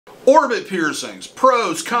Orbit piercings,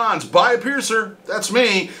 pros, cons, buy a piercer, that's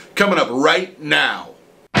me, coming up right now.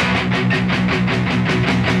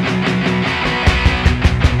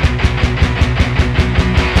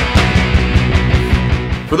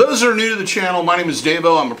 For those that are new to the channel, my name is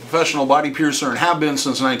DaVo. I'm a professional body piercer and have been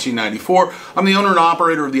since 1994. I'm the owner and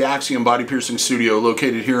operator of the Axiom body piercing studio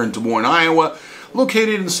located here in Des Moines, Iowa,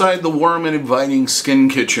 located inside the warm and inviting Skin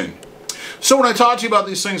Kitchen. So when I talk to you about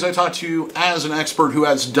these things, I talk to you as an expert who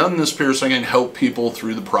has done this piercing and helped people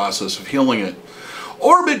through the process of healing it.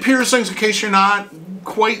 Orbit piercings, in case you're not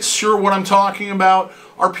quite sure what I'm talking about,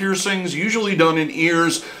 are piercings usually done in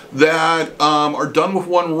ears that are done with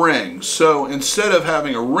one ring. So instead of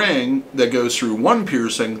having a ring that goes through one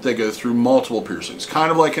piercing, they go through multiple piercings. Kind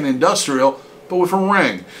of like an industrial, but with a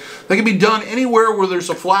ring. They can be done anywhere where there's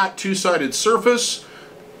a flat two-sided surface.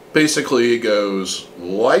 Basically, it goes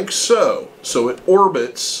like so. So it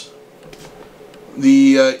orbits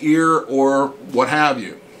the ear or what have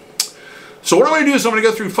you. So what I'm going to do is I'm going to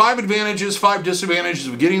go through 5 advantages, 5 disadvantages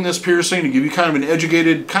of getting this piercing to give you kind of an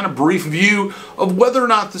educated, kind of brief view of whether or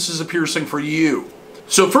not this is a piercing for you.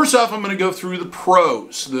 So first off, I'm going to go through the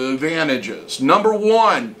pros, the advantages. Number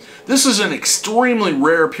 1, this is an extremely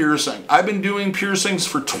rare piercing. I've been doing piercings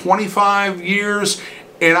for 25 years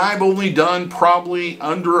and I've only done probably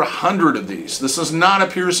under 100 of these. This is not a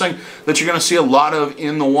piercing that you're going to see a lot of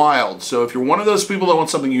in the wild. So if you're one of those people that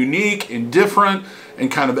want something unique and different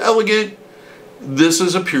and kind of elegant, this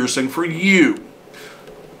is a piercing for you.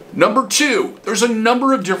 Number 2, there's a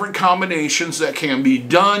number of different combinations that can be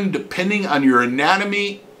done depending on your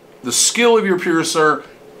anatomy, the skill of your piercer,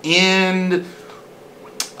 and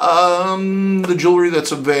the jewelry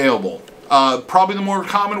that's available. Probably the more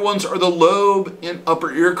common ones are the lobe and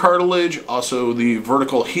upper ear cartilage, also the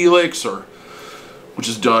vertical helix, which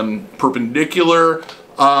is done perpendicular.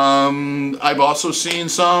 I've also seen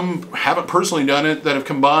some, haven't personally done it, that have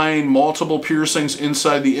combined multiple piercings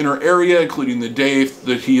inside the inner area, including the DaVo,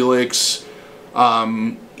 the helix,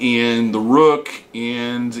 and the rook,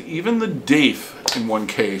 and even the DaVo in one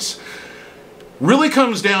case. Really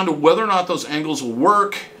comes down to whether or not those angles will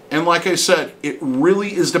work. And like I said, it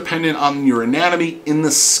really is dependent on your anatomy and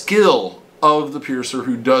the skill of the piercer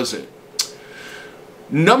who does it.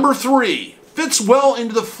 Number 3, fits well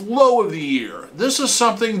into the flow of the ear. This is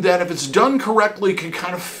something that if it's done correctly can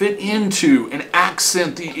kind of fit into and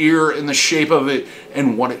accent the ear and the shape of it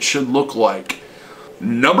and what it should look like.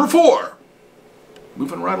 Number 4,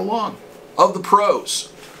 moving right along, of the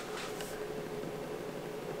pros.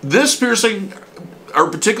 This piercing, or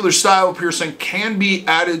particular style of piercing, can be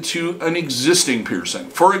added to an existing piercing.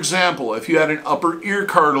 For example, if you had an upper ear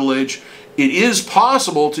cartilage, it is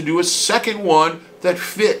possible to do a second one that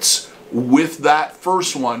fits with that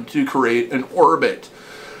first one to create an orbit.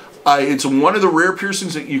 It's one of the rare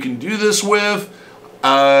piercings that you can do this with.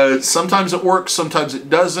 Sometimes it works, sometimes it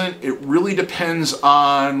doesn't. It really depends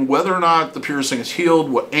on whether or not the piercing is healed,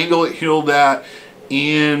 what angle it healed at,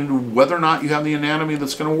 and whether or not you have the anatomy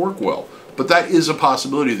that's going to work well. But that is a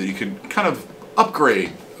possibility that you can kind of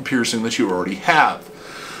upgrade a piercing that you already have.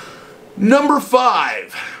 Number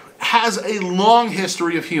 5, has a long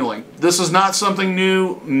history of healing. This is not something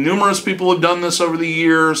new. Numerous people have done this over the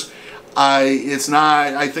years. It's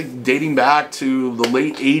not, I think, dating back to the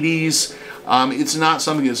late 80s. It's not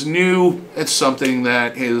something that's new. It's something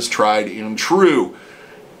that is tried and true.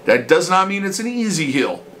 That does not mean it's an easy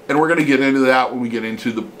heal. And we're going to get into that when we get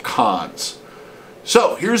into the cons.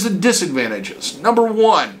 So here's the disadvantages. Number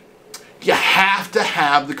 1, you have to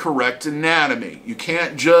have the correct anatomy. You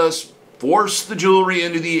can't just force the jewelry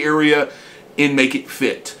into the area and make it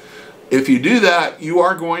fit. If you do that, you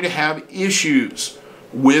are going to have issues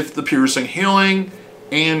with the piercing healing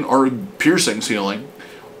or piercings healing,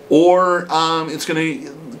 or it's going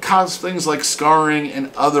to cause things like scarring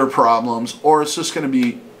and other problems, or it's just going to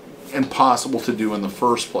be impossible to do in the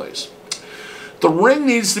first place. The ring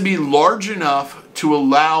needs to be large enough to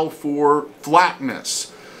allow for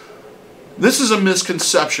flatness. This is a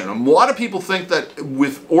misconception. A lot of people think that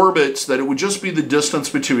with orbits that it would just be the distance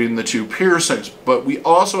between the two piercings, but we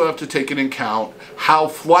also have to take into account how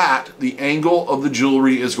flat the angle of the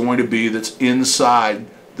jewelry is going to be that's inside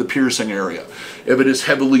the piercing area. If it is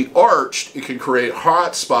heavily arched, it can create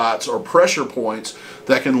hot spots or pressure points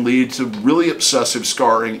that can lead to really obsessive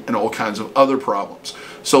scarring and all kinds of other problems.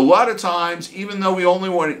 So a lot of times, even though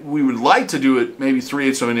we would like to do it maybe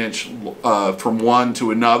 3/8 of an inch from one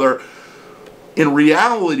to another, in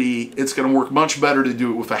reality, it's going to work much better to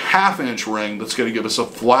do it with a 1/2 inch ring that's going to give us a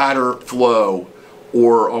flatter flow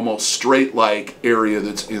or almost straight-like area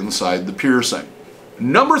that's inside the piercing.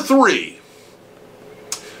 Number 3,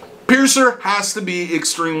 piercer has to be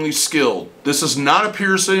extremely skilled. This is not a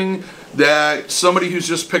piercing that somebody who's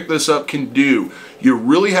just picked this up can do. You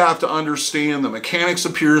really have to understand the mechanics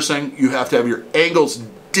of piercing. You have to have your angles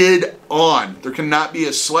dead on. There cannot be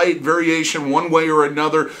a slight variation one way or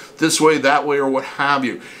another, this way, that way, or what have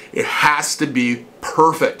you. It has to be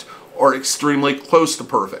perfect or extremely close to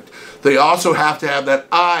perfect. They also have to have that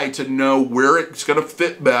eye to know where it's going to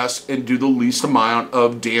fit best and do the least amount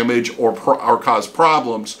of damage or cause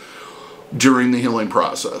problems during the healing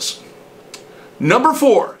process. Number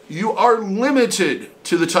 4, you are limited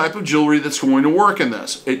to the type of jewelry that's going to work in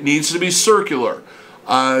this. It needs to be circular.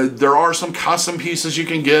 There are some custom pieces you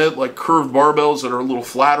can get, like curved barbells that are a little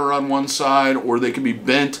flatter on one side, or they can be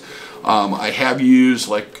bent. I have used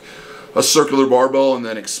like a circular barbell and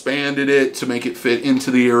then expanded it to make it fit into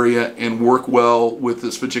the area and work well with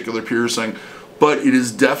this particular piercing. But it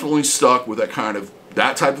is definitely stuck with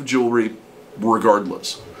that type of jewelry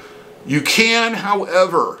regardless. You can,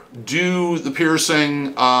 however, do the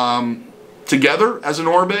piercing together as an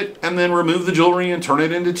orbit and then remove the jewelry and turn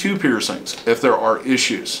it into 2 piercings if there are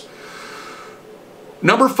issues.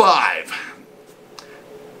 Number 5.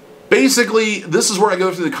 Basically, this is where I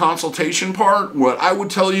go through the consultation part. What I would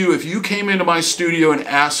tell you, if you came into my studio and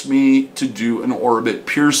asked me to do an orbit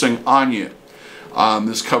piercing on you,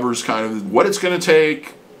 this covers kind of what it's going to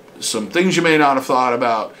take, some things you may not have thought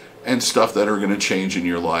about, and stuff that are going to change in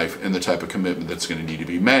your life and the type of commitment that's going to need to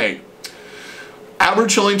be made.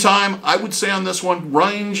 Average healing time, I would say on this one,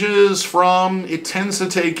 ranges from, it tends to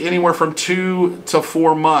take anywhere from 2 to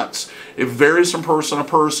 4 months. It varies from person to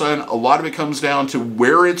person. A lot of it comes down to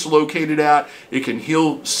where it's located at. It can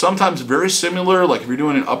heal sometimes very similar, like if you're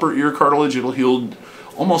doing an upper ear cartilage, it'll heal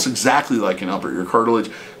almost exactly like an upper ear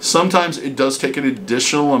cartilage. Sometimes it does take an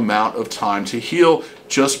additional amount of time to heal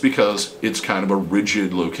just because it's kind of a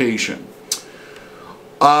rigid location.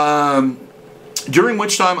 During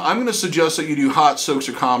which time I'm going to suggest that you do hot soaks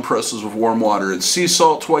or compresses with warm water and sea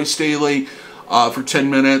salt twice daily for 10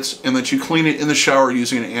 minutes, and that you clean it in the shower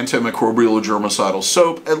using an antimicrobial or germicidal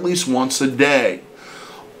soap at least once a day.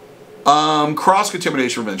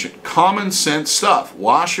 Cross-contamination prevention. Common sense stuff.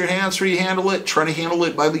 Wash your hands before you handle it. Try to handle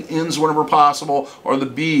it by the ends whenever possible, or the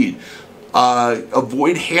bead.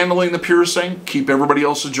 Avoid handling the piercing. Keep everybody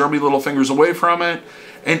else's germy little fingers away from it.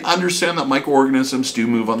 And understand that microorganisms do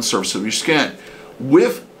move on the surface of your skin.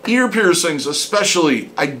 With ear piercings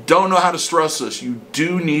especially, I don't know how to stress this, you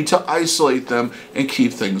do need to isolate them and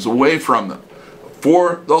keep things away from them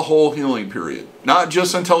for the whole healing period. Not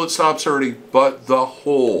just until it stops hurting, but the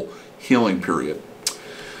whole healing period.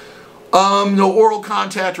 No oral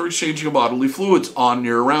contact or exchanging of bodily fluids on,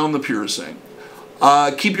 near, around the piercing.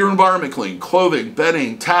 Keep your environment clean. Clothing,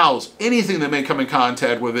 bedding, towels, anything that may come in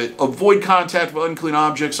contact with it. Avoid contact with unclean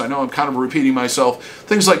objects. I know I'm kind of repeating myself.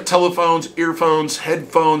 Things like telephones, earphones,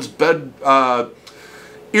 headphones,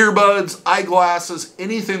 earbuds, eyeglasses,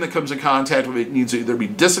 anything that comes in contact with it needs to either be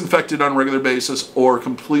disinfected on a regular basis or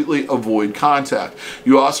completely avoid contact.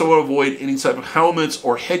 You also want to avoid any type of helmets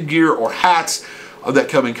or headgear or hats that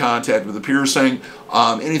come in contact with the piercing.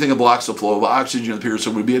 Anything that blocks the flow of oxygen to the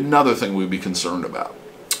piercing would be another thing we'd be concerned about.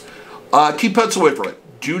 Keep pets away from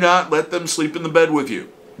it. Do not let them sleep in the bed with you.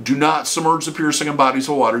 Do not submerge the piercing in bodies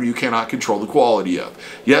of water you cannot control the quality of.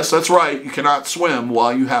 Yes, that's right, you cannot swim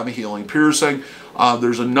while you have a healing piercing.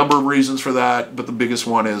 There's a number of reasons for that, but the biggest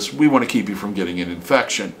one is we want to keep you from getting an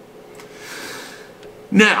infection.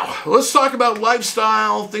 Now, let's talk about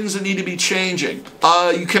lifestyle, things that need to be changing.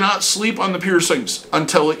 You cannot sleep on the piercings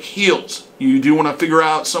until it heals. You do want to figure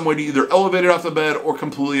out some way to either elevate it off the bed or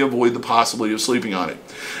completely avoid the possibility of sleeping on it.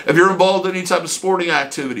 If you're involved in any type of sporting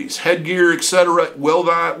activities, headgear, etc.,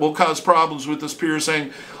 will cause problems with this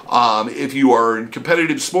piercing. If you are in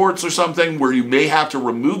competitive sports or something where you may have to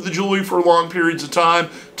remove the jewelry for long periods of time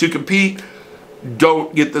to compete,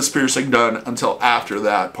 don't get this piercing done until after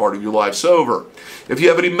that part of your life's over. If you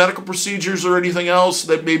have any medical procedures or anything else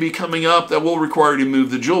that may be coming up that will require you to move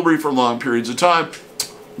the jewelry for long periods of time,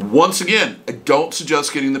 once again, I don't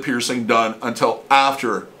suggest getting the piercing done until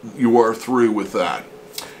after you are through with that.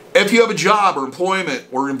 If you have a job or employment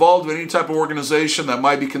or involved in any type of organization that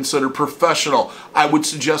might be considered professional, I would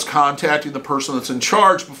suggest contacting the person that's in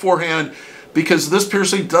charge beforehand, because this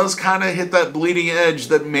piercing does kind of hit that bleeding edge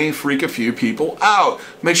that may freak a few people out.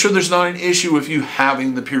 Make sure there's not an issue with you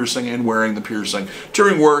having the piercing and wearing the piercing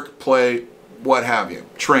during work, play, what have you,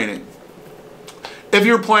 training. If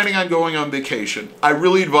you're planning on going on vacation, I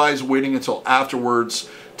really advise waiting until afterwards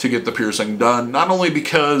to get the piercing done. Not only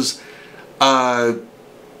because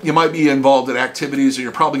you might be involved in activities and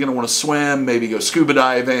you're probably going to want to swim, maybe go scuba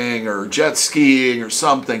diving or jet skiing or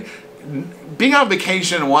something. being on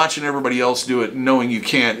vacation and watching everybody else do it, knowing you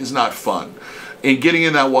can't, is not fun. And getting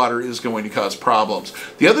in that water is going to cause problems.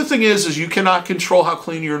 The other thing is you cannot control how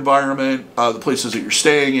clean your environment, the places that you're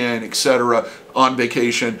staying in, etc. on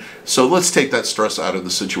vacation. So let's take that stress out of the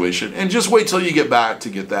situation and just wait till you get back to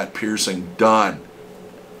get that piercing done.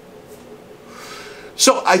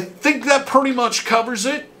 So I think that pretty much covers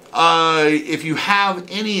it. If you have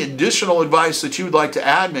any additional advice that you would like to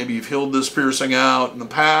add, maybe you've healed this piercing out in the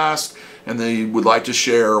past and they would like to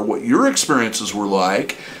share what your experiences were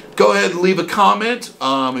like, go ahead and leave a comment.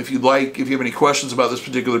 If you have any questions about this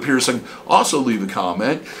particular piercing, also leave a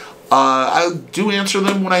comment. I do answer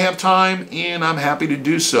them when I have time, and I'm happy to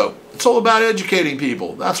do so. It's all about educating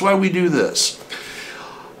people. That's why we do this.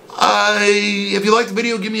 If you like the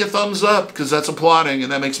video, give me a thumbs up, because that's applauding,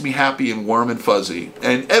 and that makes me happy and warm and fuzzy.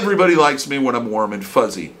 And everybody likes me when I'm warm and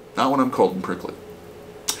fuzzy, not when I'm cold and prickly.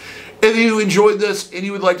 If you enjoyed this and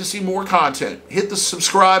you would like to see more content, hit the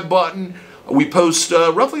subscribe button. We post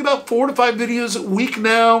roughly about 4 to 5 videos a week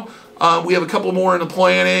now. We have a couple more in the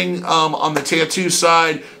planning on the tattoo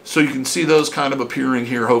side, so you can see those kind of appearing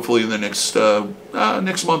here hopefully in the next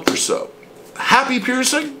month or so. Happy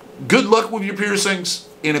piercing, good luck with your piercings,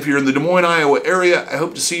 and if you're in the Des Moines, Iowa area, I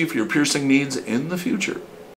hope to see you for your piercing needs in the future.